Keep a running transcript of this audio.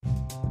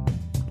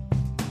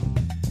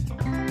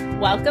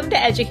Welcome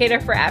to Educator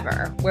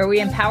Forever, where we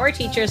empower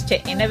teachers to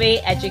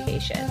innovate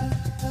education.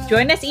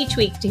 Join us each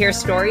week to hear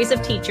stories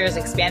of teachers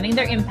expanding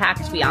their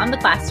impact beyond the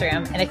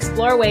classroom and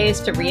explore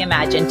ways to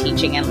reimagine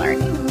teaching and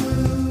learning.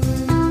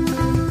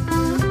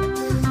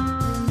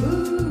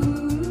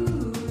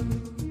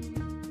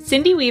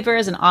 Cindy Weaver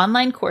is an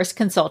online course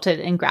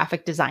consultant and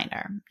graphic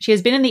designer. She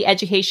has been in the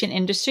education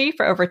industry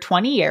for over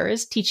 20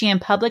 years, teaching in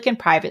public and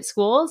private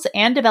schools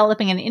and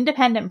developing an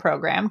independent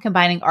program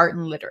combining art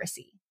and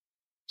literacy.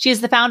 She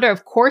is the founder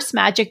of Course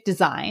Magic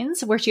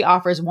Designs, where she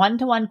offers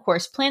one-to-one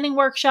course planning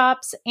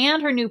workshops,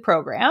 and her new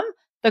program,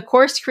 the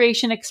Course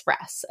Creation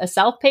Express, a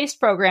self-paced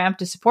program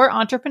to support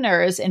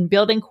entrepreneurs in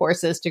building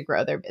courses to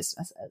grow their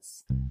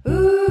businesses.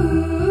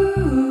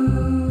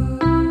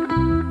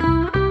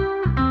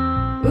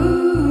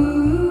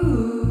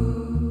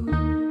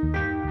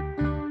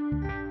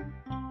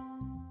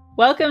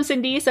 Welcome,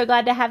 Cindy. So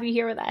glad to have you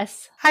here with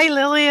us. Hi,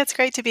 Lily. It's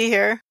great to be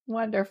here.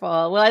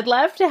 Wonderful. Well, I'd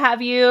love to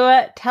have you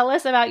tell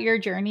us about your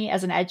journey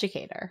as an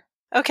educator.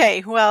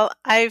 Okay. Well,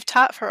 I've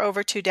taught for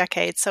over 2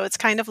 decades, so it's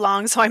kind of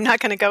long, so I'm not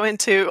going to go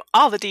into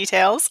all the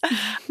details,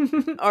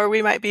 or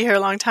we might be here a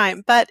long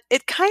time. But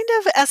it kind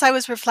of, as I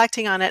was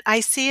reflecting on it,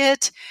 I see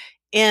it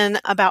in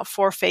about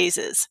 4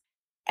 phases.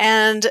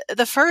 And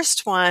the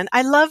first one,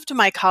 I loved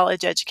my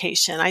college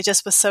education. I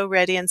just was so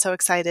ready and so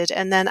excited.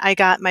 And then I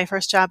got my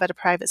first job at a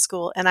private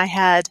school, and I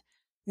had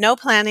no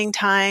planning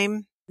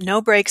time,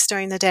 no breaks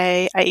during the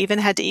day. I even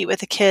had to eat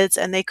with the kids,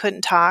 and they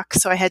couldn't talk,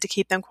 so I had to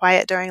keep them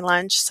quiet during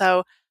lunch.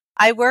 So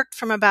I worked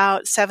from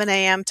about 7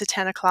 a.m. to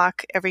 10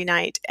 o'clock every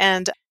night.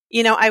 And,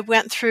 I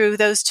went through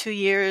those 2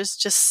 years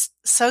just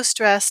so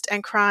stressed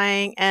and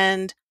crying.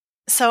 And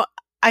so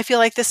I feel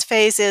like this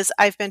phase is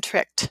I've been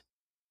tricked.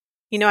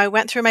 I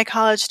went through my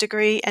college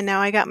degree, and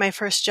now I got my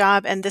first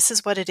job, and this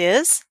is what it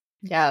is.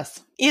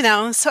 Yes.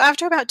 So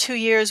after about 2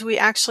 years, we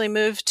actually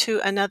moved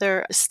to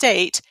another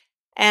state,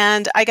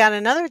 and I got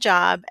another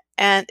job,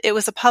 and it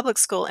was a public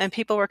school, and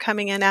people were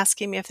coming in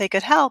asking me if they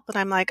could help. And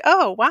I'm like,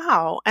 oh,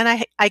 wow.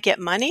 And I get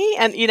money.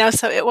 And,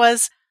 so it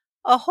was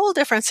a whole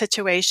different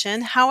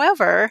situation.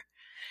 However,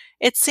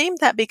 it seemed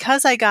that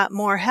because I got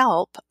more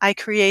help, I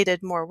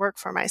created more work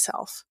for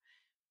myself.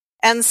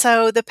 And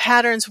so the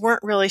patterns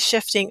weren't really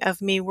shifting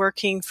of me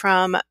working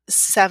from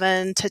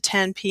 7 to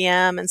 10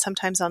 p.m. and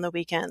sometimes on the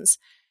weekends.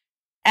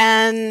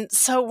 And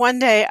so one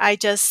day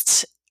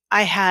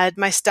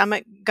my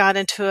stomach got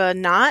into a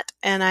knot,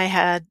 and I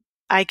had,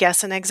 I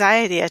guess, an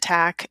anxiety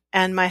attack.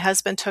 And my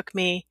husband took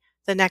me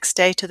the next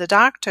day to the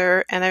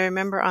doctor. And I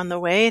remember on the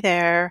way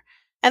there,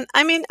 and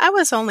I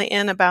was only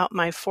in about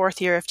my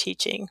 4th year of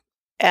teaching,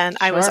 and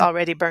I was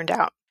already burned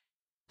out.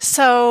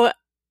 So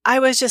I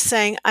was just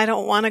saying, I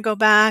don't want to go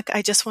back.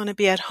 I just want to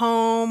be at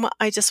home.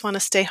 I just want to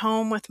stay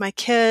home with my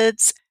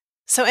kids.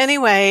 So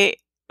anyway,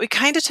 we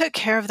kind of took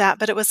care of that,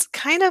 but it was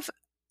kind of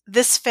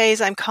this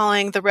phase I'm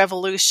calling the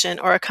revolution,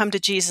 or a come to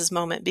Jesus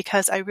moment,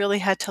 because I really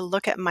had to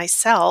look at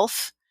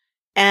myself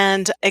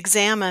and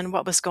examine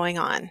what was going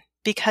on.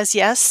 Because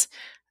yes,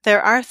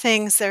 there are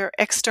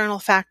external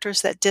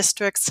factors that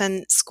districts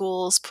and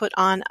schools put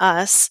on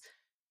us.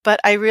 But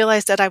I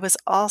realized that I was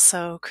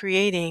also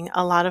creating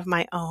a lot of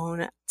my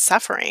own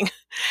suffering.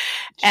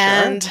 Sure.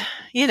 And,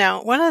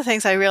 one of the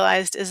things I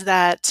realized is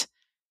that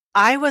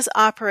I was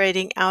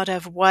operating out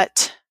of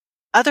what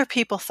other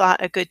people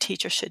thought a good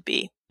teacher should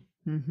be,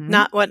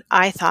 not what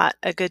I thought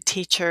a good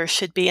teacher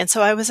should be. And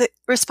so I was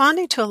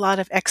responding to a lot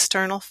of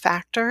external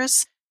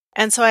factors.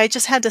 And so I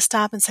just had to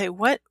stop and say,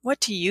 what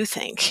do you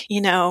think,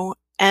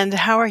 and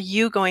how are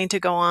you going to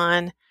go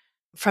on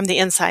from the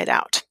inside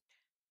out?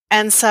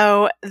 And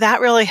so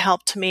that really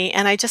helped me.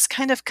 And I just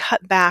kind of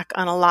cut back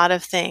on a lot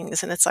of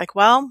things. And it's like,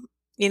 well,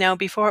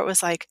 before it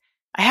was like,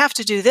 I have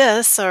to do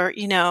this, or,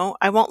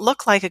 I won't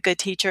look like a good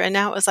teacher. And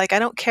now it was like, I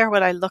don't care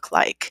what I look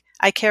like.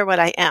 I care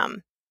what I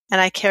am. And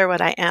I care what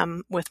I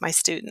am with my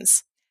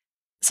students.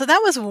 So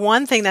that was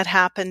one thing that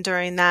happened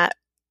during that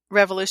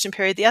revolution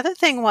period. The other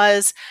thing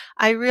was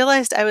I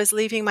realized I was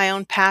leaving my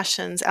own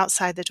passions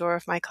outside the door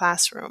of my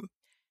classroom.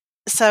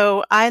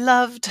 So I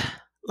loved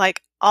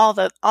all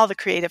the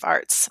creative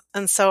arts.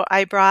 And so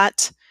I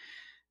brought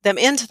them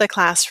into the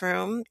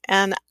classroom,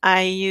 and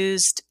I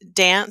used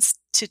dance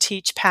to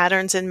teach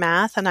patterns in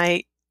math, and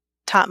I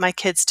taught my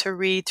kids to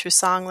read through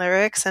song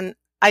lyrics, and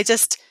I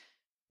just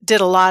did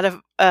a lot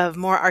of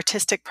more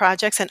artistic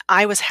projects, and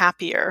I was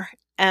happier.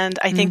 And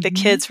I think the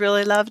kids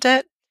really loved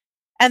it.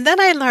 And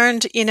then I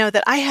learned,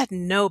 that I had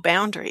no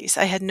boundaries.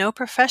 I had no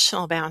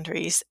professional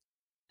boundaries.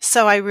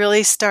 So I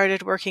really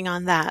started working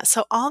on that.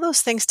 So all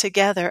those things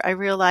together, I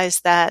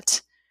realized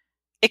that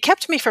it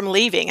kept me from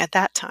leaving at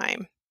that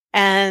time,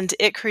 and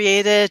it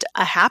created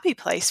a happy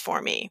place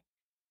for me.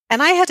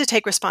 And I had to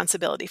take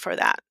responsibility for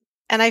that.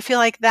 And I feel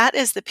like that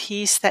is the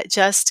piece that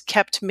just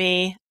kept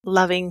me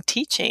loving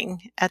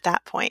teaching at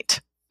that point.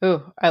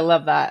 Ooh, I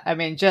love that.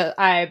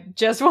 I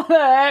just want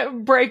to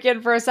break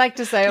in for a sec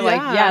to say,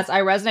 yes,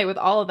 I resonate with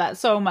all of that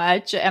so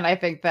much. And I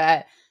think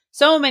that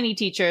so many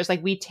teachers,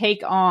 we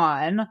take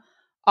on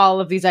all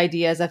of these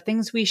ideas of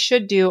things we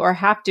should do or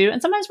have to,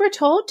 and sometimes we're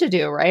told to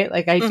do, right?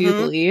 Like I do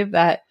believe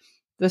that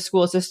the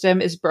school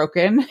system is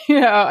broken.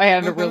 I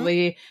have to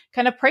really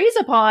kind of praise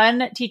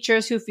upon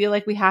teachers who feel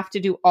like we have to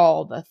do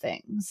all the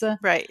things.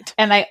 Right.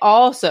 And I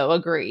also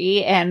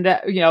agree and,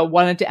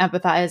 wanted to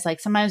empathize, like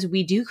sometimes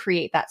we do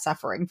create that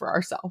suffering for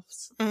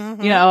ourselves,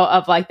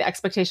 of like the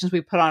expectations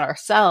we put on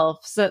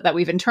ourselves that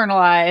we've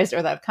internalized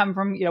or that have come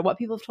from, what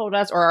people have told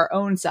us or our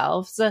own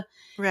selves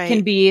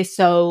can be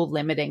so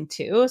limiting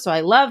too. So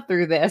I love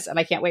through this, and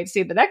I can't wait to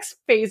see the next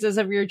phases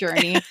of your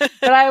journey,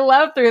 but I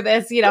love through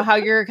this, how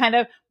you're kind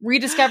of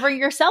rediscovering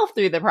yourself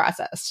through the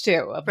process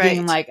too, of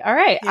being like, all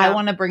right, I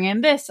want to bring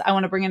in this. I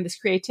want to bring in this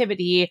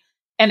creativity.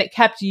 And it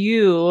kept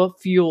you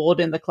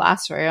fueled in the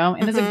classroom.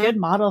 And it's a good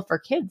model for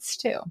kids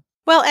too.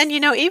 Well, and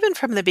even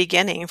from the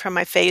beginning, from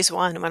my phase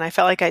 1, when I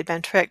felt like I'd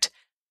been tricked,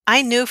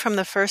 I knew from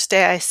the first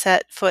day I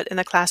set foot in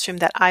the classroom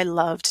that I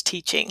loved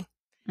teaching.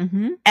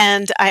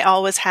 And I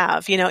always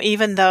have,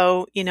 even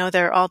though,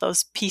 there are all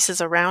those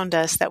pieces around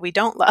us that we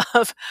don't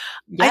love.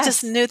 I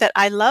just knew that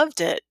I loved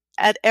it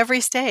at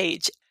every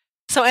stage.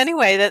 So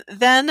anyway,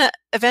 then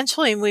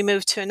eventually we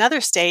moved to another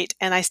state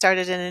and I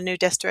started in a new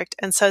district.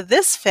 And so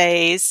this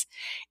phase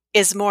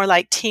is more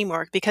like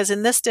teamwork, because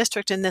in this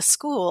district, in this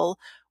school,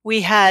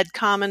 we had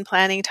common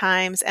planning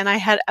times and I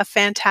had a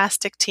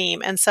fantastic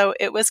team. And so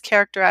it was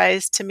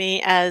characterized to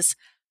me as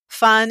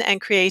fun and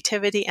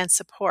creativity and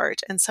support.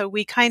 And so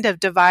we kind of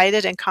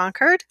divided and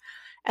conquered.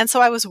 And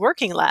so I was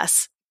working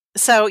less.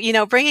 So,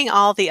 bringing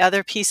all the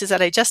other pieces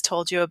that I just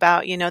told you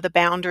about, the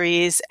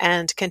boundaries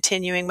and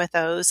continuing with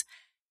those,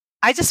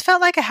 I just felt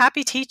like a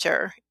happy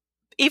teacher,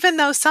 even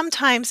though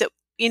sometimes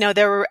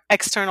there were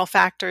external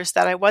factors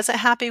that I wasn't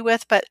happy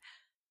with. But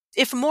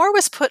if more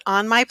was put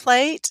on my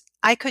plate,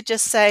 I could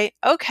just say,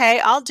 okay,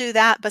 I'll do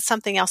that, but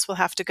something else will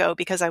have to go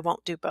because I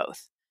won't do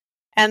both.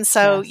 And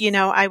so,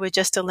 I would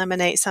just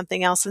eliminate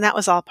something else. And that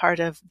was all part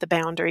of the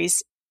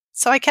boundaries.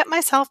 So I kept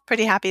myself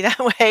pretty happy that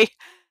way.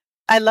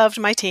 I loved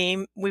my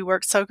team. We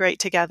worked so great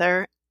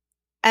together.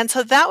 And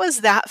so that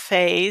was that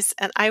phase.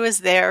 And I was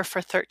there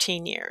for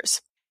 13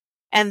 years.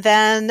 And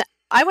then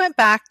I went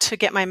back to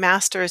get my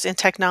master's in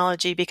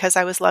technology because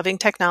I was loving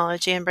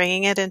technology and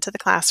bringing it into the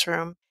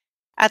classroom.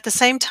 At the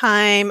same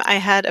time, I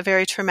had a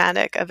very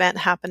traumatic event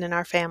happen in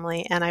our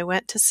family, and I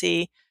went to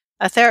see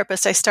a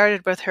therapist. I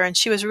started with her, and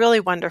she was really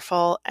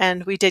wonderful,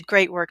 and we did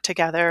great work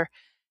together.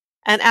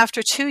 And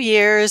after 2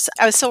 years,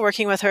 I was still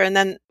working with her, and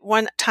then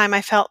one time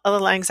I felt a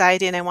little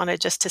anxiety, and I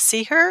wanted just to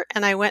see her,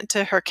 and I went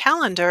to her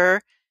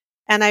calendar,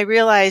 and I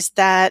realized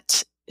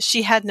that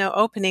she had no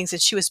openings,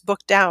 and she was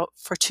booked out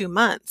for 2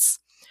 months.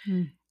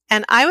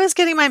 And I was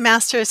getting my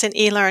master's in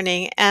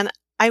e-learning, and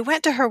I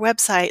went to her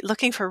website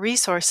looking for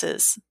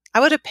resources. I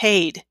would have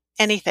paid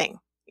anything,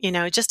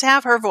 just to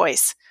have her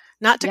voice,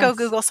 not to go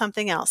Google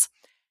something else.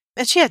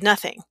 And she had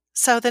nothing.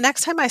 So the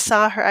next time I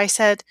saw her, I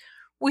said,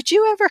 would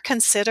you ever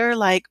consider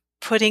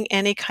putting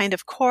any kind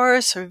of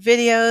course or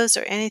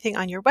videos or anything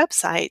on your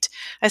website?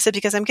 I said,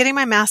 because I'm getting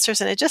my master's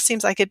and it just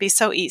seems like it'd be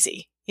so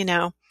easy,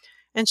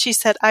 And she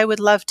said, I would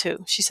love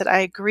to. She said, I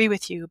agree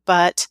with you,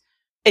 but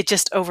it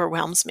just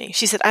overwhelms me.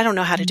 She said, I don't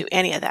know how to do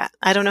any of that.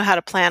 I don't know how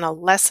to plan a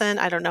lesson.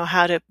 I don't know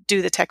how to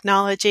do the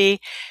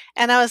technology.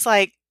 And I was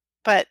like,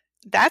 but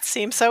that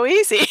seems so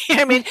easy.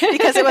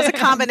 Because it was a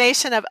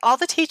combination of all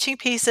the teaching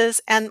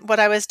pieces and what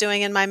I was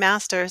doing in my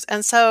master's.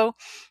 And so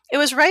it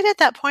was right at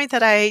that point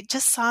that I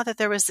just saw that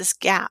there was this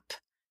gap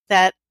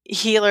that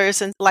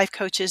healers and life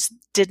coaches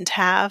didn't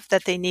have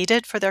that they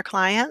needed for their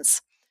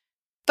clients.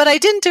 But I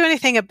didn't do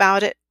anything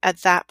about it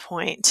at that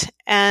point.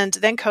 And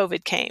then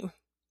COVID came.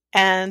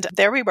 And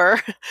there we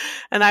were.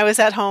 And I was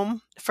at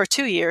home for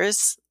 2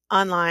 years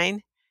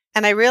online.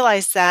 And I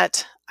realized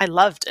that I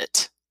loved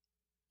it.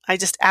 I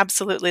just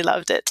absolutely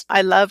loved it.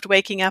 I loved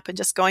waking up and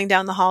just going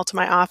down the hall to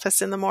my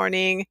office in the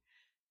morning.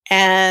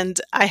 And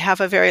I have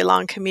a very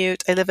long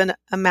commute. I live in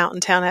a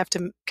mountain town. I have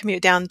to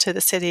commute down to the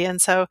city. And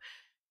so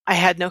I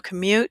had no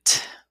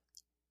commute.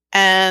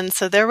 And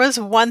so there was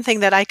one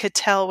thing that I could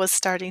tell was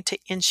starting to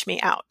inch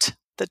me out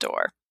the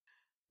door.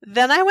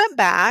 Then I went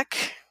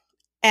back.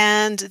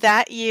 And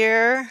that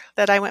year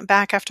that I went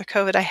back after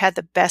COVID, I had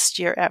the best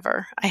year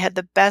ever. I had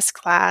the best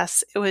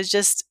class. It was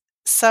just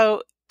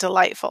so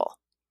delightful.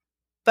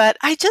 But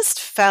I just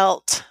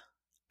felt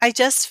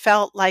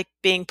like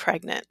being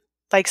pregnant,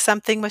 like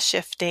something was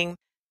shifting,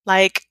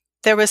 like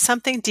there was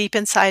something deep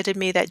inside of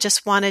me that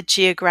just wanted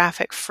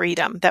geographic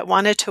freedom, that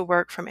wanted to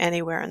work from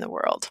anywhere in the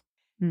world.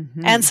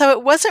 And so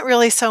it wasn't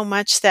really so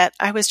much that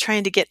I was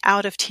trying to get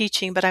out of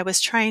teaching, but I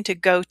was trying to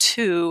go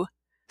to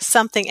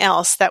something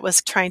else that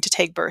was trying to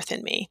take birth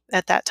in me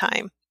at that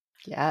time.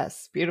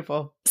 Yes,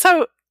 beautiful.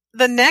 So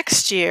the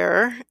next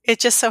year, it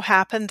just so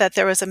happened that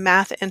there was a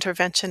math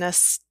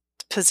interventionist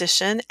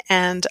position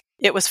and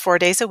it was 4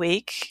 days a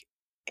week.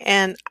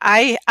 And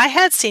I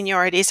had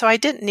seniority, so I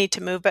didn't need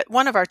to move, but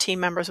one of our team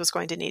members was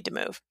going to need to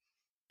move.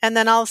 And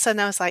then all of a sudden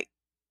I was like,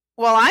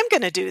 well, I'm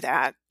going to do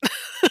that.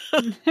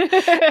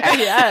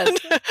 Yes.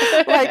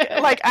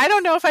 like I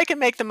don't know if I can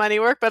make the money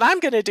work, but I'm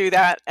going to do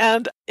that.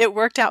 And it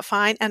worked out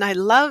fine and I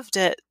loved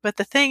it. But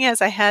the thing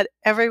is, I had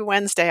every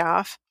Wednesday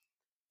off.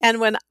 And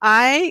when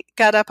I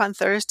got up on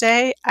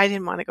Thursday, I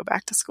didn't want to go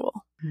back to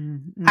school.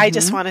 Mm-hmm. I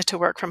just wanted to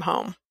work from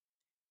home.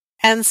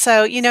 And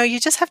so, you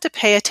just have to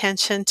pay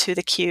attention to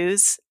the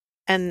cues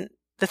and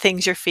the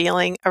things you're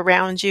feeling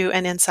around you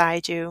and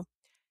inside you.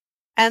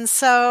 And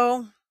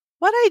so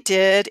what I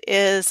did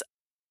is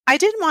I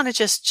didn't want to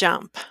just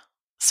jump.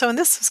 So, and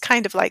this was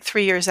kind of like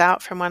 3 years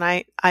out from when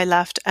I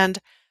left. And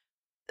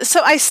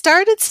so I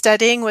started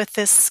studying with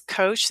this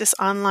coach, this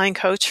online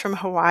coach from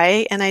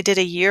Hawaii, and I did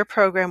a year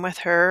program with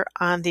her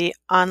on the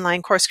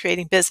online course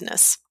creating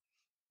business.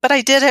 But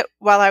I did it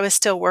while I was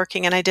still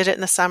working, and I did it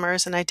in the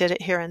summers, and I did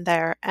it here and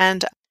there.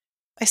 And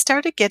I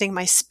started getting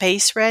my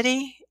space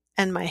ready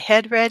and my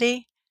head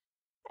ready.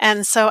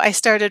 And so I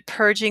started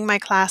purging my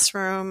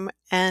classroom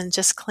and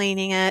just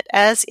cleaning it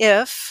as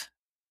if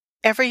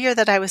every year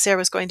that I was there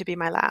was going to be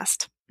my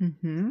last.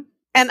 Mm-hmm.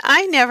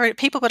 And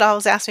people would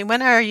always ask me,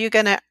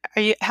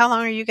 how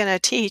long are you going to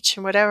teach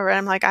and whatever? And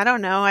I'm like, I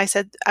don't know. I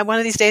said, one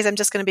of these days I'm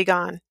just going to be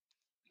gone.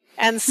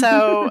 And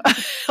so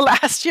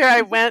last year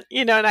I went,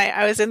 and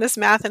I was in this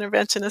math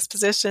interventionist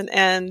position.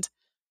 And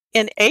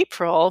in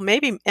April,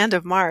 maybe end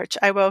of March,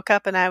 I woke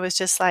up and I was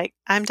just like,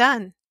 I'm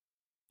done.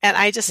 And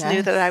I just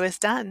knew that I was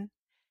done.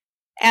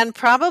 And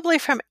probably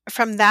from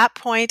that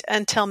point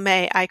until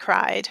May, I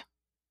cried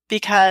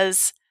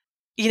because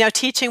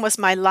teaching was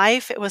my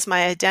life. It was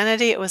my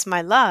identity. It was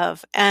my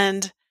love.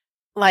 And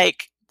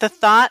like the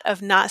thought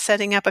of not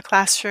setting up a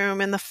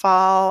classroom in the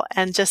fall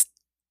and just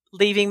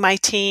leaving my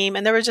team.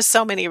 And there were just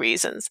so many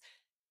reasons.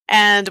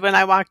 And when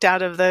I walked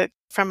out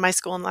from my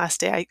school on the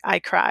last day, I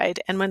cried.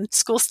 And when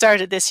school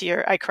started this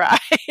year, I cried.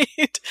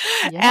 Yes.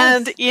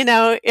 And,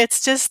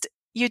 it's just,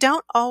 you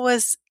don't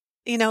always,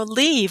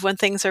 leave when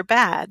things are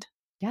bad.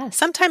 Yes.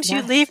 Sometimes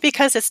you leave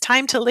because it's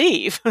time to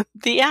leave.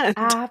 The end.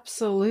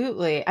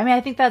 Absolutely. I mean,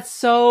 I think that's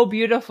so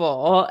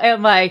beautiful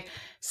and like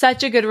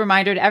such a good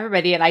reminder to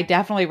everybody. And I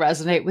definitely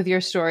resonate with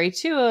your story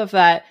too, of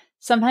that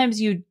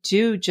sometimes you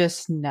do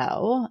just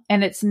know,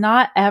 and it's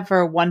not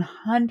ever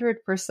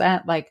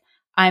 100% like,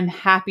 I'm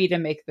happy to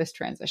make this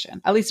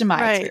transition, at least in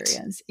my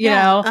experience.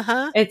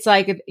 It's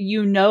like, that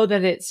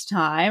it's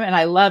time. And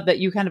I love that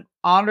you kind of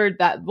honored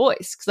that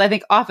voice. Cause I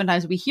think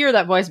oftentimes we hear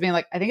that voice being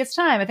like, I think it's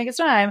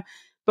time.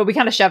 But we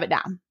kind of shove it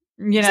down,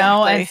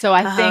 Exactly. And so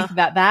I think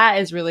that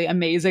is really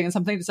amazing and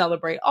something to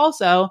celebrate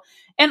also.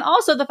 And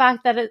also the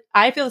fact that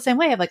I feel the same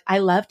way of like, I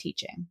love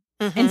teaching.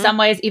 Mm-hmm. In some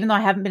ways, even though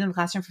I haven't been in the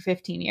classroom for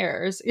 15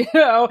 years,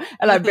 and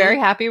I'm very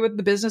happy with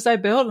the business I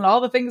built and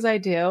all the things I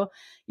do,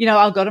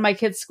 I'll go to my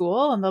kids'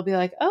 school and they'll be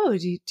like, oh,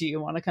 do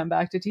you want to come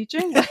back to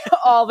teaching?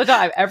 All the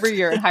time, every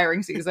year in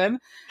hiring season.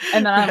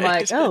 And then I'm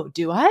like, oh,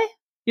 do I?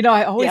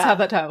 I always have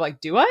that time of like,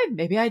 do I?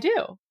 Maybe I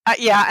do.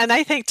 Yeah. And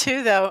I think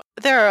too, though,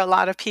 there are a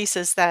lot of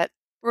pieces that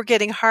were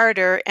getting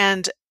harder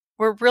and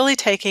were really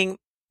taking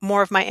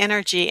more of my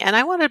energy. And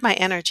I wanted my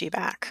energy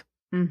back.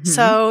 Mm-hmm.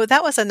 So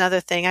that was another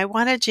thing. I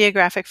wanted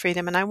geographic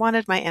freedom and I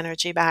wanted my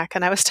energy back.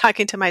 And I was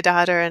talking to my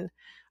daughter and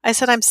I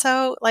said, I'm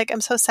so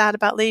sad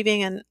about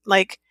leaving. And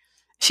like,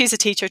 she's a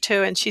teacher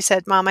too. And she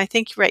said, Mom, I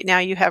think right now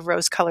you have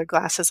rose-colored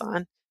glasses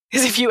on.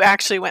 Because if you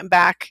actually went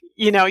back,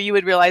 you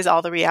would realize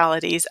all the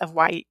realities of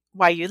why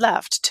you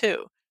left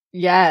too.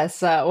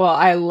 Yes. Well,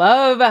 I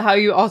love how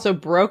you also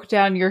broke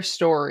down your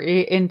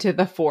story into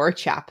the 4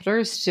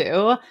 chapters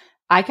too.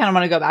 I kind of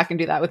want to go back and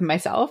do that with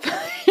myself.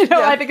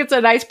 I think it's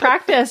a nice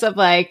practice of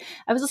like,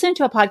 I was listening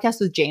to a podcast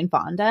with Jane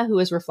Fonda, who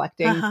was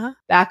reflecting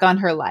back on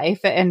her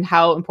life and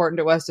how important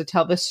it was to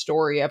tell the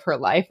story of her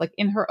life, like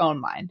in her own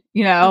mind,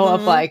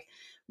 of like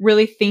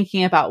really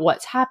thinking about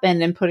what's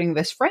happened and putting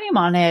this frame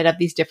on it of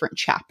these different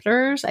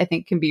chapters, I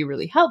think can be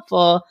really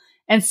helpful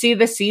and see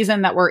the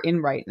season that we're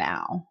in right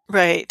now.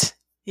 Right.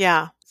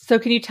 Yeah. So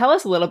can you tell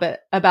us a little bit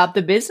about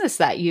the business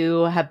that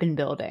you have been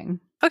building?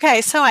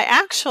 Okay, so I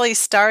actually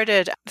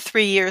started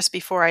 3 years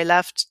before I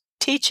left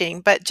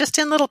teaching, but just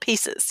in little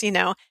pieces,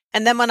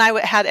 And then when I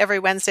had every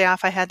Wednesday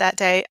off, I had that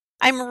day.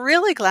 I'm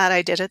really glad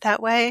I did it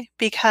that way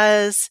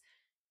because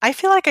I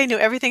feel like I knew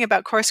everything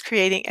about course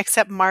creating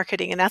except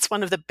marketing, and that's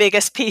one of the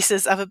biggest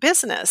pieces of a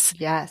business.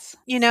 Yes.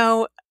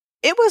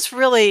 It was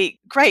really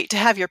great to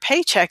have your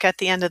paycheck at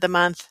the end of the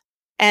month,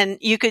 and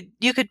you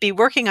could be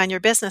working on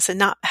your business and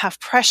not have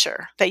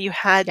pressure that you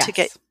had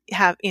to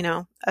have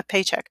a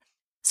paycheck.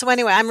 So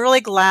anyway, I'm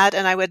really glad,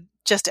 and I would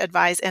just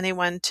advise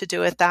anyone to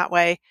do it that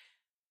way.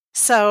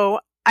 So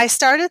I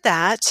started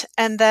that,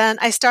 and then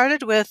I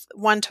started with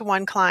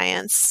one-to-one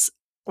clients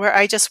where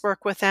I just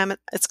work with them.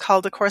 It's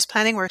called the Course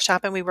Planning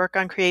Workshop, and we work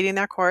on creating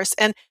their course.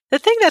 And the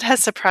thing that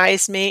has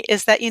surprised me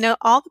is that,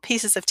 all the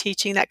pieces of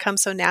teaching that come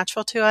so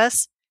natural to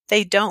us,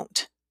 they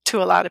don't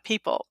to a lot of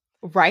people.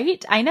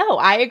 Right? I know.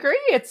 I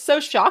agree. It's so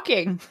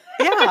shocking.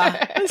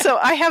 Yeah. So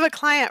I have a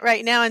client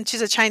right now, and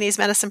she's a Chinese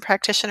medicine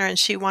practitioner, and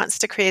she wants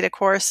to create a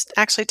course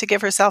actually to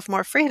give herself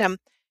more freedom.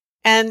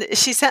 And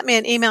she sent me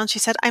an email and she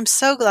said, I'm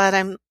so glad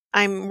I'm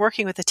I'm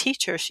working with a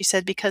teacher. She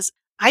said, because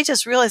I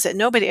just realized that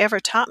nobody ever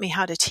taught me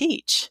how to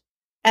teach.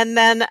 And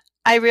then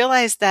I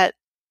realized that,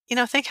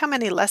 think how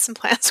many lesson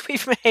plans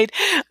we've made.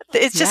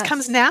 It just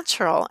comes Yes.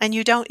 natural and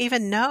you don't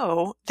even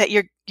know that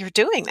you're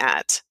doing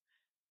that.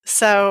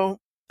 So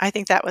I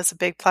think that was a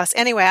big plus.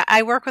 Anyway,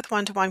 I work with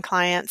one-to-one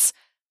clients.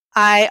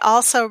 I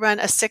also run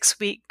a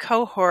 6-week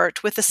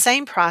cohort with the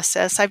same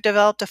process. I've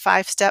developed a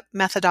 5-step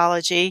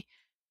methodology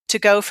to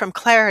go from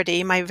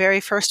clarity. My very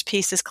first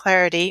piece is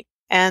clarity.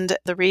 And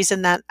the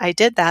reason that I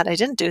did that, I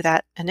didn't do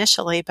that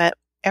initially, but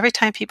every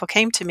time people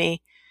came to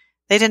me,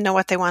 they didn't know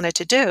what they wanted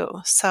to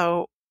do.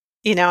 So,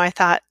 I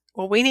thought,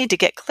 well, we need to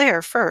get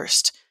clear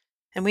first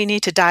and we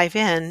need to dive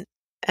in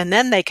and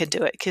then they can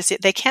do it because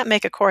they can't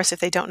make a course if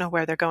they don't know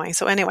where they're going.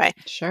 So anyway,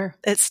 Sure.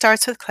 it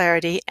starts with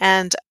clarity.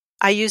 And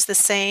I use the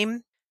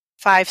same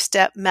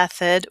 5-step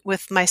method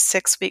with my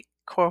 6-week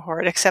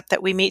cohort, except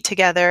that we meet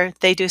together.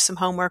 They do some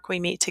homework. We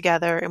meet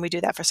together and we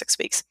do that for 6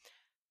 weeks.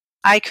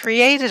 I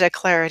created a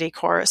clarity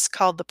course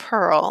called the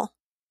Pearl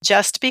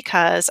just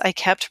because I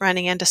kept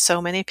running into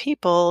so many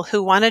people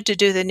who wanted to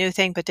do the new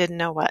thing but didn't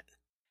know what.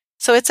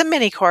 So it's a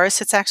mini course.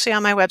 It's actually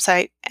on my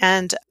website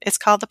and it's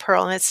called the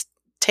Pearl and it's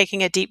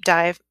taking a deep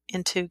dive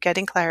into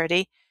getting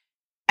clarity.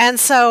 And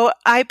so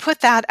I put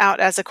that out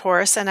as a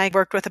course and I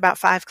worked with about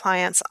 5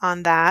 clients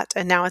on that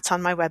and now it's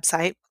on my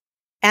website.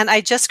 And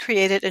I just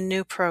created a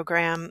new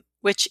program,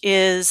 which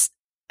is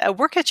a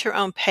work at your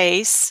own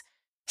pace,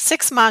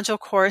 6-module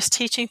course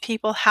teaching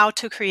people how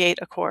to create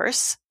a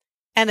course.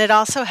 And it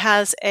also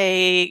has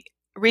a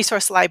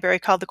resource library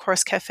called the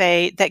Course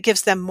Cafe that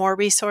gives them more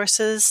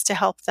resources to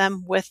help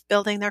them with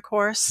building their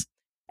course.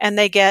 And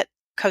they get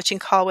a coaching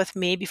call with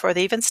me before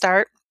they even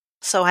start.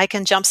 So I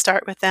can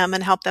jumpstart with them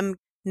and help them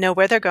know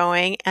where they're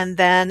going. And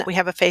then we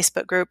have a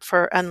Facebook group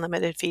for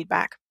unlimited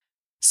feedback.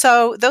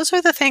 So those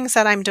are the things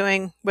that I'm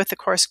doing with the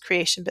course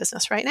creation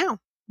business right now.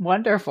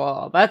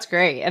 Wonderful. That's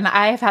great. And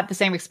I've had the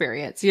same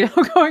experience,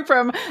 going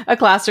from a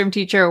classroom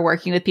teacher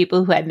working with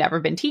people who had never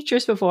been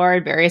teachers before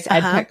in various ed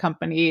tech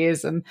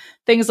companies and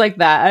things like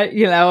that,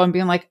 and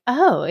being like,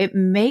 oh, it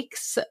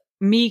makes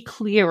me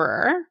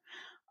clearer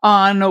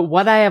on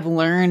what I have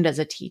learned as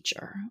a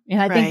teacher.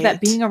 And I think that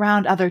being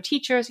around other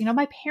teachers,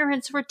 my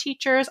parents were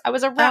teachers. I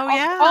was around,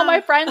 all my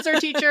friends are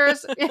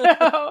teachers,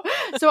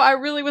 so I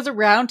really was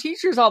around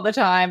teachers all the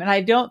time. And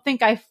I don't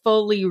think I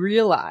fully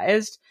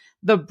realized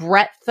the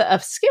breadth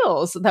of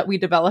skills that we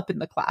develop in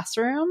the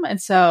classroom.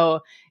 And so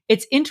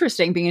it's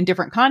interesting being in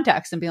different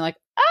contexts and being like,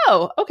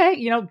 oh,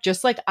 okay,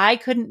 just like I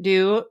couldn't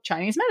do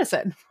Chinese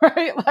medicine,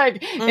 right?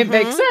 Like it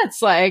makes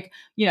sense, like,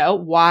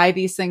 why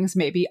these things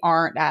maybe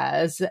aren't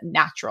as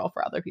natural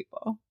for other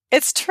people.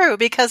 It's true,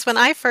 because when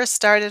I first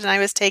started and I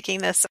was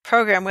taking this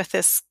program with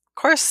this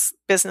course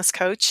business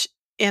coach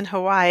in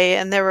Hawaii,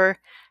 and there were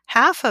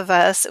half of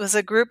us, it was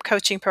a group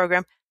coaching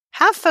program,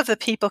 half of the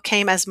people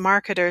came as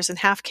marketers and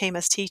half came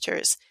as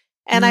teachers.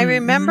 And I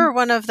remember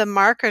one of the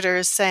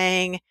marketers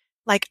saying,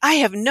 like, I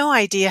have no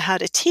idea how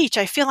to teach.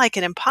 I feel like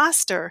an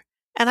imposter.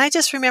 And I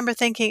just remember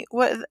thinking,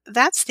 well,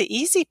 that's the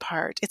easy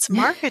part. It's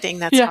marketing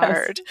that's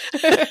hard.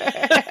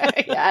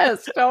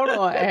 Yes,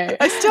 totally.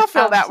 I still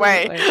feel that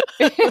way.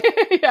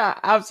 Yeah,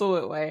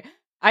 absolutely.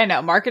 I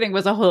know marketing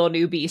was a whole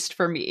new beast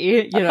for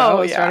me,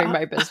 starting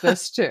my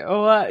business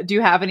too. Do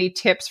you have any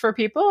tips for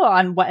people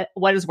on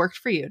what has worked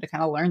for you to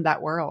kind of learn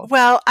that world?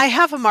 Well, I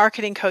have a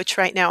marketing coach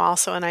right now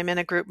also, and I'm in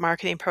a group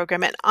marketing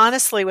program. And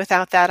honestly,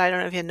 without that, I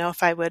don't even know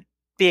if I would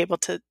be able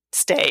to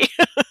stay.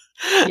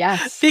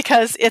 Yes.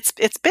 Because it's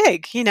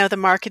big. The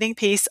marketing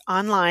piece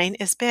online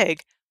is big.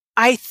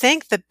 I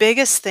think the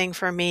biggest thing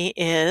for me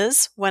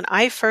is when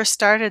I first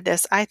started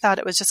this, I thought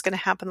it was just going to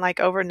happen like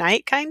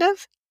overnight kind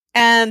of.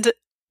 And,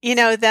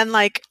 then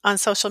like on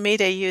social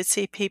media, you'd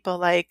see people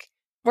like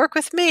work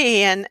with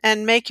me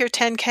and make your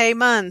 10K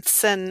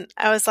months. And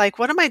I was like,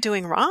 what am I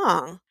doing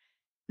wrong?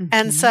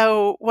 And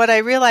so what I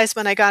realized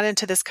when I got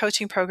into this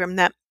coaching program,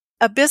 that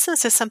a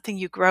business is something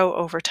you grow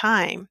over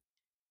time,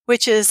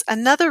 which is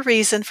another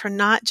reason for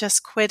not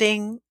just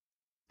quitting.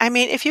 I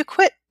mean, if you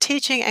quit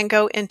teaching and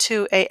go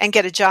into and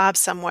get a job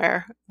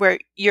somewhere where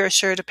you're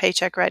assured a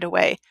paycheck right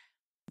away,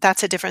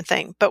 that's a different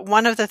thing. But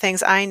one of the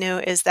things I knew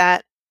is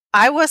that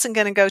I wasn't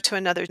going to go to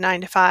another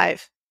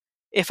 9-to-5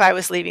 if I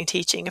was leaving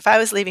teaching. If I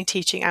was leaving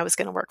teaching, I was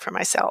going to work for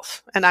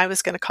myself and I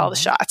was going to call the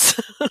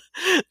shots.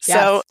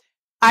 So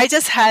I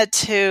just had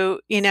to,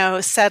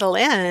 settle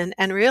in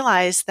and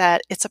realize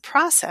that it's a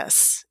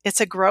process. It's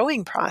a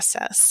growing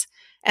process,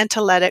 and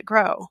to let it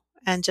grow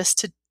and just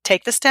to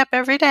take the step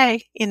every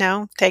day,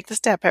 take the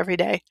step every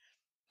day.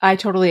 I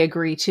totally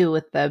agree too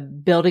with the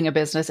building a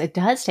business. It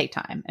does take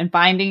time, and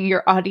finding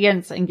your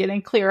audience and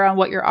getting clear on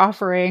what you're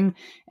offering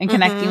and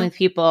connecting with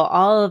people.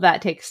 All of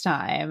that takes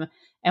time.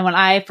 And when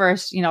I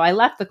first, I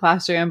left the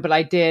classroom, but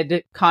I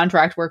did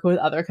contract work with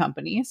other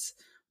companies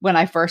when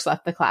I first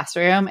left the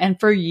classroom. And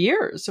for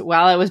years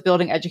while I was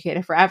building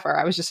Educated Forever,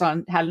 I was just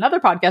had another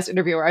podcast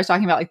interview where I was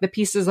talking about like the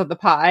pieces of the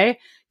pie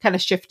kind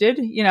of shifted,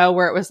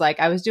 where it was like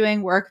I was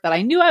doing work that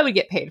I knew I would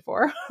get paid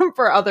for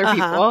for other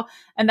people.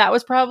 And that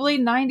was probably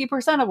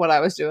 90% of what I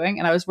was doing.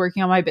 And I was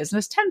working on my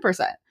business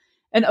 10%.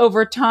 And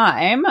over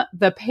time,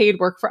 the paid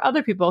work for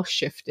other people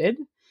shifted,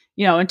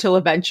 until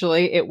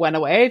eventually it went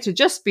away to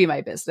just be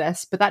my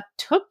business. But that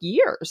took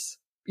years.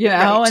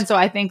 Right. And so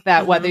I think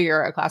that whether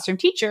you're a classroom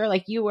teacher,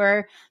 like you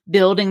were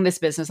building this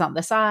business on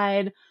the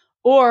side,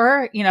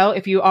 or,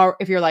 if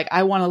you're like,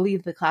 I want to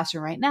leave the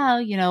classroom right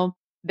now,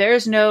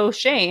 there's no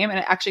shame. And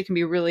it actually can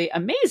be really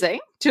amazing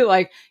to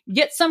like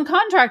get some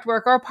contract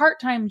work or a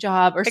part-time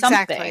job or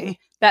something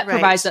that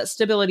provides that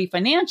stability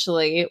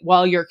financially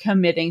while you're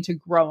committing to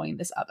growing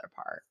this other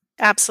part.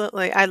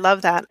 Absolutely. I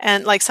love that.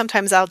 And like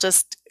sometimes I'll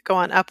just go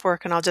on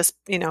Upwork and I'll just,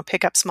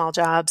 pick up small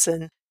jobs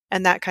and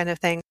that kind of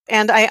thing.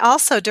 And I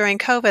also, during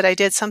COVID, I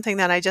did something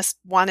that I just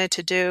wanted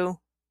to do.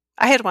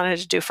 I had wanted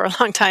to do for a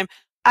long time.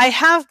 I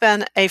have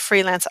been a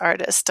freelance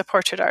artist, a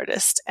portrait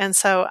artist. And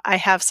so I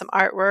have some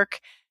artwork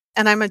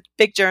and I'm a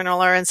big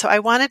journaler. And so I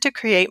wanted to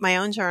create my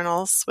own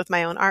journals with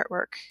my own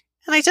artwork.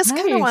 And I just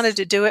kind of wanted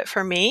to do it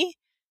for me.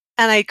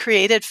 And I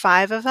created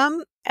 5 of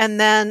them. And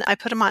then I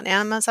put them on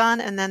Amazon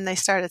and then they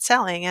started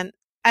selling. And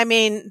I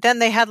mean, then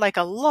they had like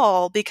a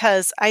lull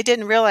because I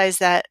didn't realize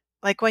that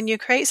like when you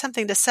create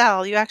something to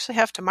sell, you actually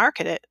have to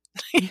market it.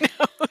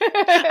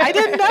 I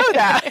didn't know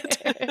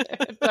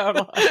that.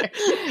 Totally.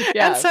 And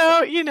Yes.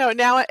 so,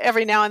 now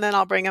every now and then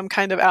I'll bring them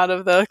kind of out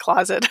of the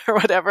closet or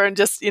whatever and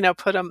just,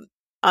 put them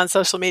on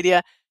social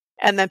media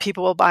and then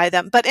people will buy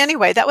them. But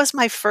anyway, that was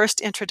my first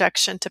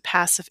introduction to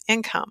passive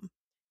income.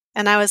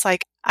 And I was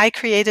like, I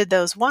created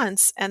those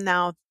once and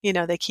now,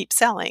 they keep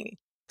selling.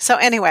 So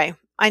anyway,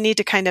 I need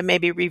to kind of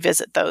maybe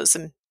revisit those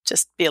and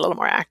just be a little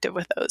more active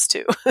with those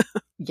too.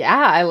 Yeah,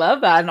 I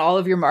love that. And all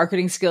of your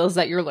marketing skills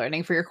that you're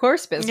learning for your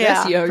course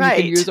business, you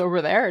can use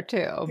over there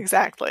too.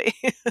 Exactly.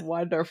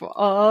 Wonderful.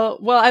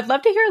 Well, I'd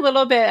love to hear a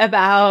little bit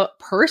about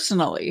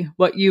personally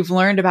what you've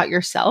learned about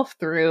yourself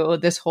through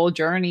this whole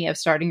journey of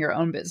starting your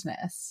own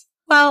business.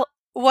 Well,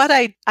 what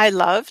I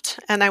loved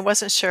and I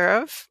wasn't sure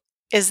of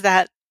is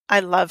that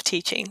I love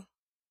teaching.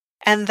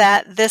 And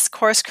that this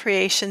course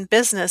creation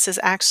business is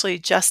actually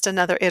just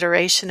another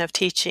iteration of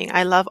teaching.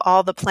 I love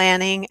all the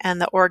planning and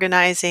the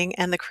organizing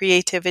and the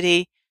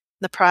creativity,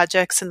 the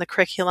projects and the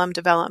curriculum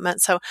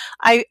development. So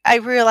I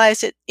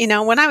realized it,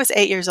 when I was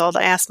 8 years old,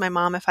 I asked my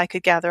mom if I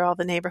could gather all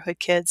the neighborhood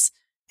kids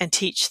and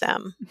teach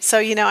them. So,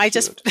 I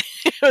just,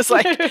 it was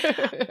like,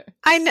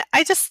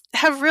 I just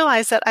have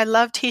realized that I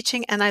love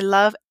teaching and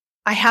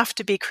I have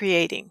to be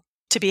creating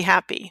to be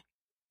happy.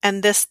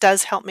 And this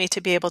does help me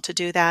to be able to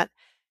do that.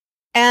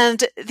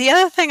 And the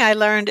other thing I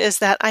learned is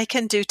that I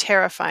can do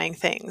terrifying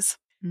things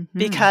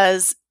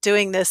because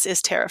doing this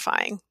is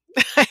terrifying.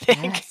 I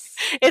think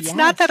it's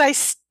not that I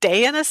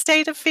stay in a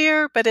state of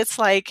fear, but it's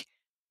like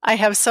I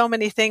have so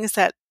many things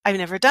that I've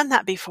never done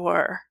that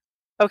before.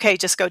 Okay,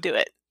 just go do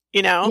it,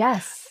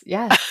 Yes.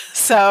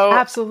 So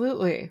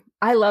absolutely.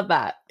 I love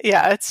that.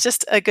 Yeah, it's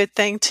just a good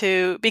thing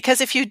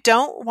because if you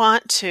don't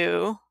want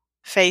to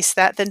face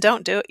that, then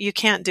don't do it. You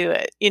can't do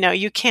it.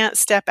 You can't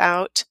step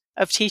out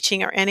of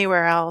teaching or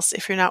anywhere else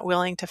if you're not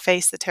willing to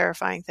face the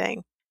terrifying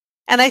thing.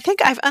 And I think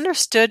I've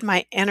understood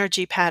my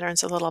energy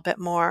patterns a little bit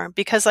more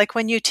because like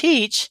when you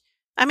teach,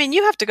 I mean,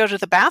 you have to go to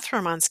the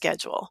bathroom on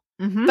schedule.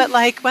 But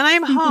like when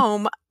I'm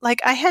home,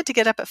 like I had to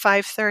get up at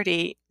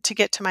 5:30 to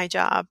get to my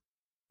job.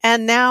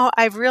 And now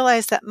I've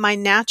realized that my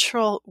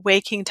natural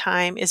waking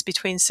time is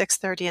between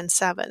 6:30 and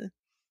 7.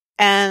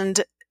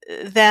 And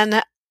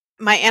then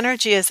my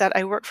energy is that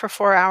I work for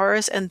 4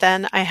 hours and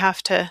then I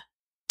have to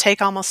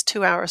take almost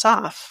 2 hours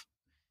off.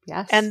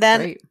 Yes. And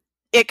then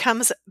it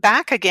comes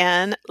back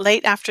again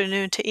late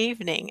afternoon to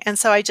evening. And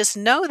so I just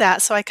know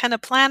that. So I kind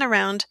of plan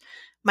around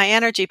my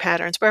energy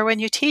patterns where when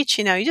you teach,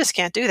 you just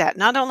can't do that.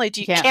 Not only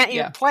do you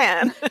can't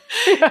plan,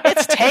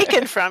 it's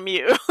taken from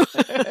you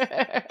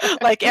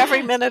like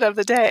every minute of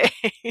the day.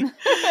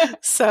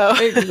 So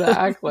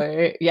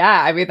exactly.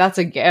 Yeah. I mean, that's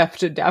a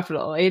gift,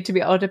 definitely, to be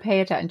able to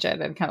pay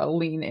attention and kind of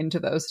lean into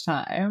those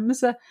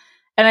times.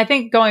 And I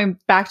think going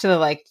back to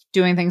the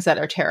doing things that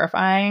are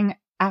terrifying,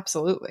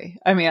 absolutely.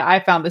 I mean, I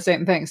found the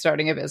same thing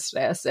starting a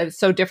business. It's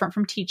so different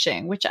from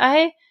teaching, which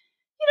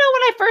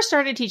when I first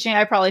started teaching,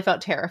 I probably felt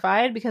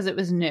terrified because it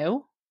was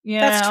new.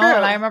 That's true.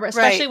 And I remember,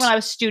 especially when I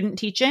was student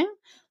teaching,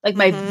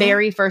 my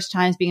very first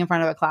times being in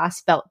front of a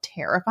class felt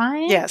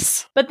terrifying.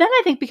 Yes. But then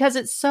I think because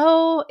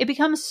it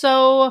becomes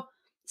so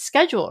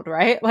scheduled,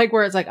 right?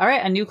 Where it's all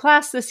right, a new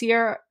class this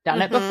year,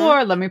 done it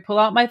before. Let me pull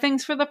out my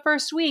things for the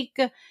first week.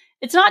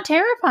 It's not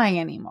terrifying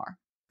anymore.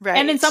 Right.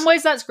 And in some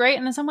ways that's great.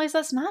 And in some ways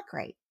that's not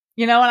great.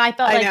 And I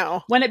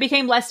felt when it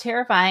became less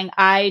terrifying,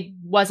 I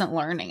wasn't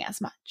learning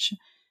as much.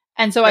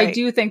 And so I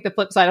do think the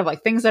flip side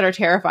of things that are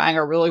terrifying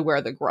are really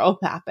where the growth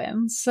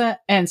happens.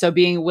 And so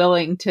being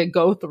willing to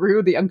go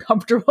through the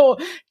uncomfortable,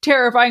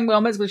 terrifying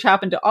moments, which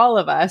happen to all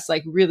of us,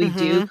 really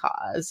do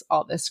cause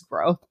all this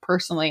growth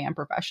personally and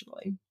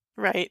professionally.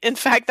 Right. In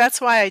fact,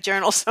 that's why I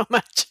journal so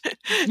much.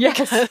 Yes.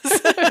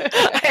 Because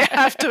I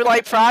have to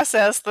like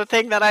process the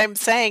thing that I'm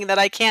saying that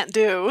I can't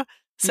do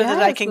so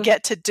that I can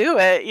get to do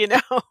it, you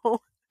know?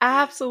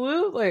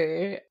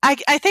 Absolutely.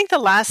 I think the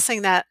last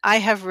thing that I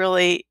have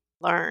really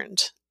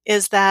learned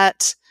is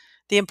that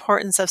the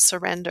importance of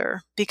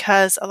surrender,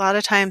 because a lot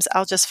of times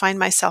I'll just find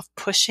myself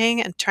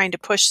pushing and trying to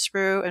push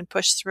through and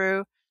push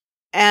through.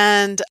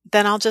 And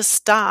then I'll just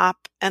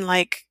stop and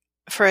like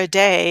for a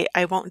day,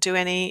 I won't do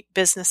any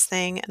business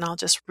thing and I'll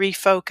just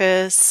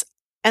refocus.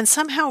 And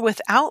somehow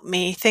without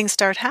me, things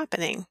start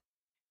happening.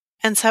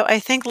 And so I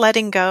think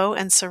letting go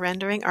and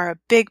surrendering are a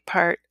big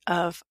part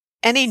of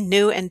any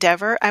new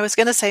endeavor. I was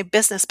going to say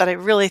business, but I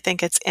really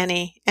think it's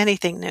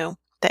anything new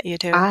that you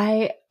do.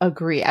 I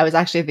agree. I was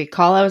actually, the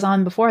call I was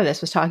on before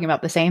this was talking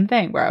about the same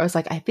thing, where I was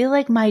like, I feel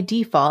like my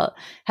default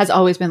has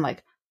always been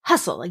like,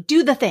 hustle, like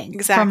do the thing.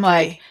 Exactly. From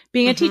like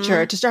being a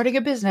teacher to starting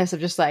a business of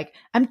just like,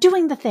 I'm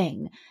doing the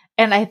thing.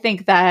 And I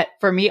think that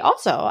for me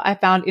also, I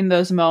found in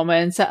those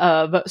moments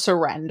of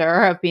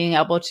surrender, of being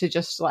able to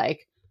just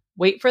like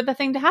wait for the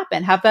thing to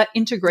happen, have that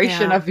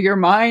integration of your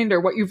mind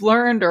or what you've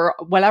learned or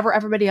whatever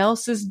everybody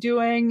else is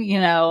doing, you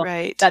know,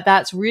 right.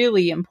 that's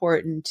really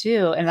important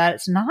too. And that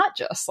it's not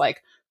just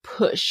like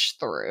push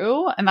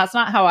through. And that's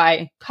not how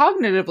I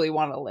cognitively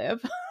want to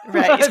live.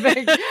 Right. I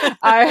think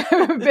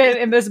I've been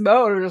in this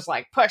mode of just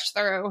like push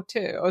through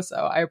too. So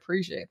I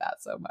appreciate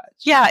that so much.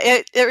 Yeah.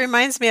 It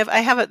reminds me of, I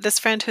have this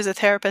friend who's a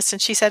therapist,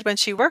 and she said when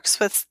she works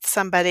with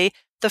somebody,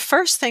 the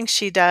first thing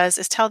she does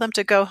is tell them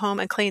to go home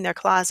and clean their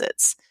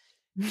closets.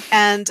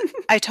 And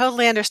I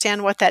totally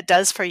understand what that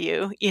does for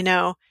you, you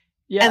know?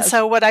 Yes. And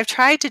so what I've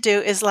tried to do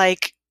is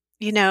like,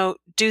 you know,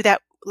 do that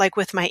like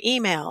with my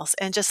emails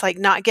and just like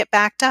not get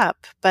backed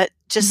up, but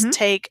just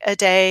take a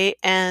day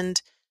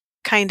and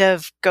kind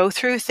of go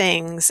through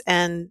things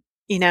and,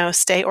 you know,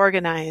 stay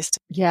organized.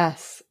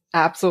 Yes,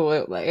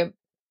 absolutely.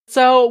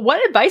 So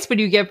what advice would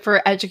you give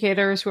for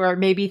educators who are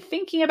maybe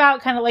thinking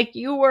about kind of like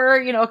you were,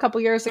 you know, a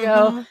couple years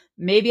ago,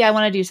 maybe I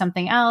want to do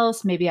something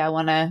else. Maybe I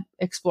want to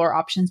explore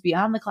options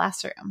beyond the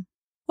classroom.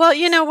 Well,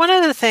 you know, one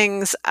of the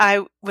things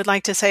I would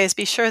like to say is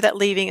be sure that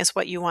leaving is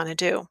what you want to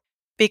do.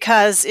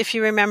 Because if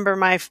you remember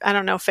my, I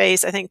don't know,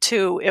 phase, I think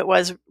 2, it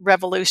was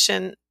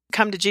revolution,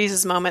 come to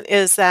Jesus moment,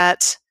 is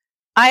that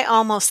I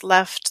almost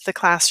left the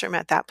classroom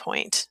at that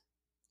point.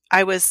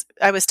 I was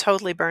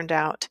totally burned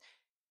out.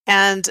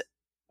 And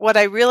what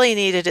I really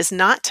needed is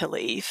not to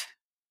leave,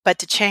 but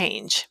to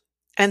change.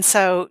 And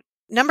so,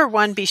 number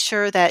 1, be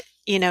sure that,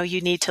 you know,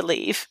 you need to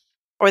leave,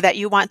 or that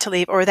you want to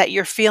leave, or that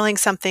you're feeling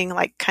something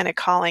like kind of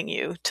calling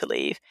you to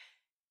leave.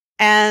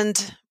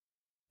 And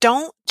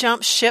don't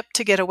jump ship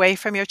to get away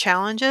from your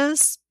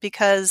challenges,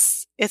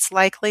 because it's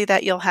likely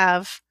that you're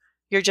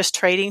just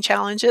trading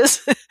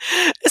challenges,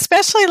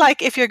 especially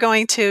like if you're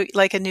going to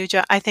like a new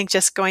job. I think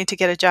just going to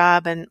get a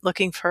job and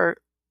looking for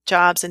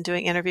jobs and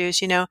doing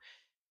interviews, you know,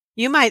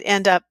 you might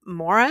end up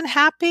more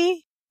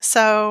unhappy.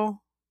 So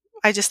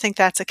I just think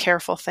that's a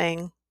careful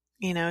thing,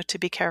 you know, to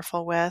be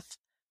careful with.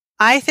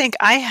 I think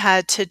I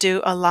had to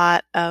do a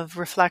lot of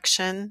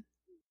reflection.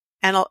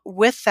 And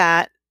with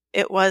that,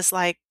 it was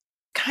like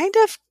kind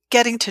of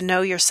getting to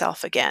know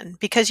yourself again,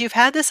 because you've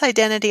had this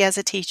identity as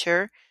a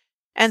teacher.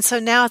 And so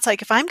now it's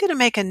like, if I'm going to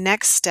make a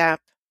next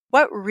step,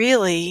 what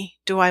really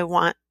do I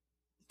want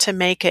to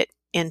make it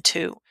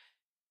into?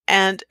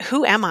 And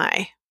who am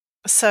I?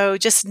 So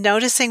just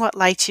noticing what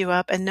lights you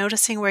up and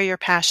noticing where your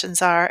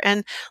passions are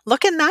and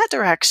look in that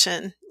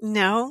direction, you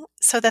know,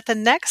 so that the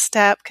next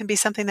step can be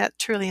something that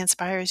truly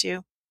inspires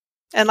you.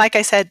 And like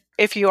I said,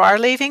 if you are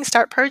leaving,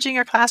 start purging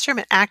your classroom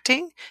and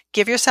acting.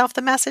 Give yourself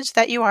the message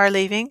that you are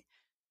leaving.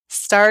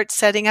 Start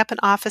setting up an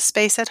office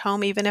space at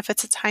home, even if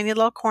it's a tiny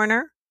little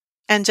corner,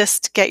 and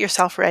just get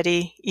yourself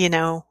ready, you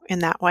know, in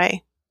that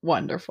way.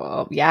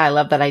 Wonderful. Yeah, I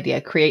love that idea.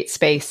 Create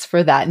space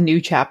for that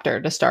new chapter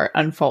to start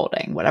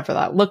unfolding, whatever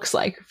that looks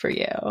like for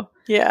you.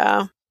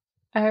 Yeah.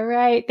 All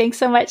right. Thanks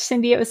so much,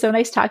 Cindy. It was so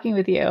nice talking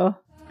with you.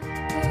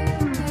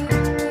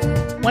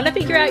 Want to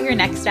figure out your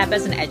next step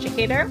as an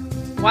educator?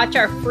 Watch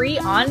our free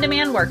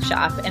on-demand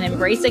workshop and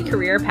embrace a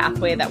career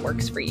pathway that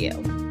works for you.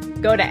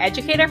 Go to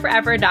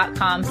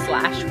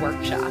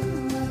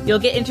educatorforever.com/workshop. You'll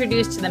get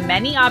introduced to the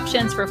many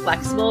options for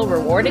flexible,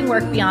 rewarding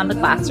work beyond the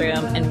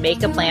classroom and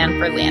make a plan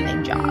for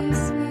landing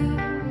jobs.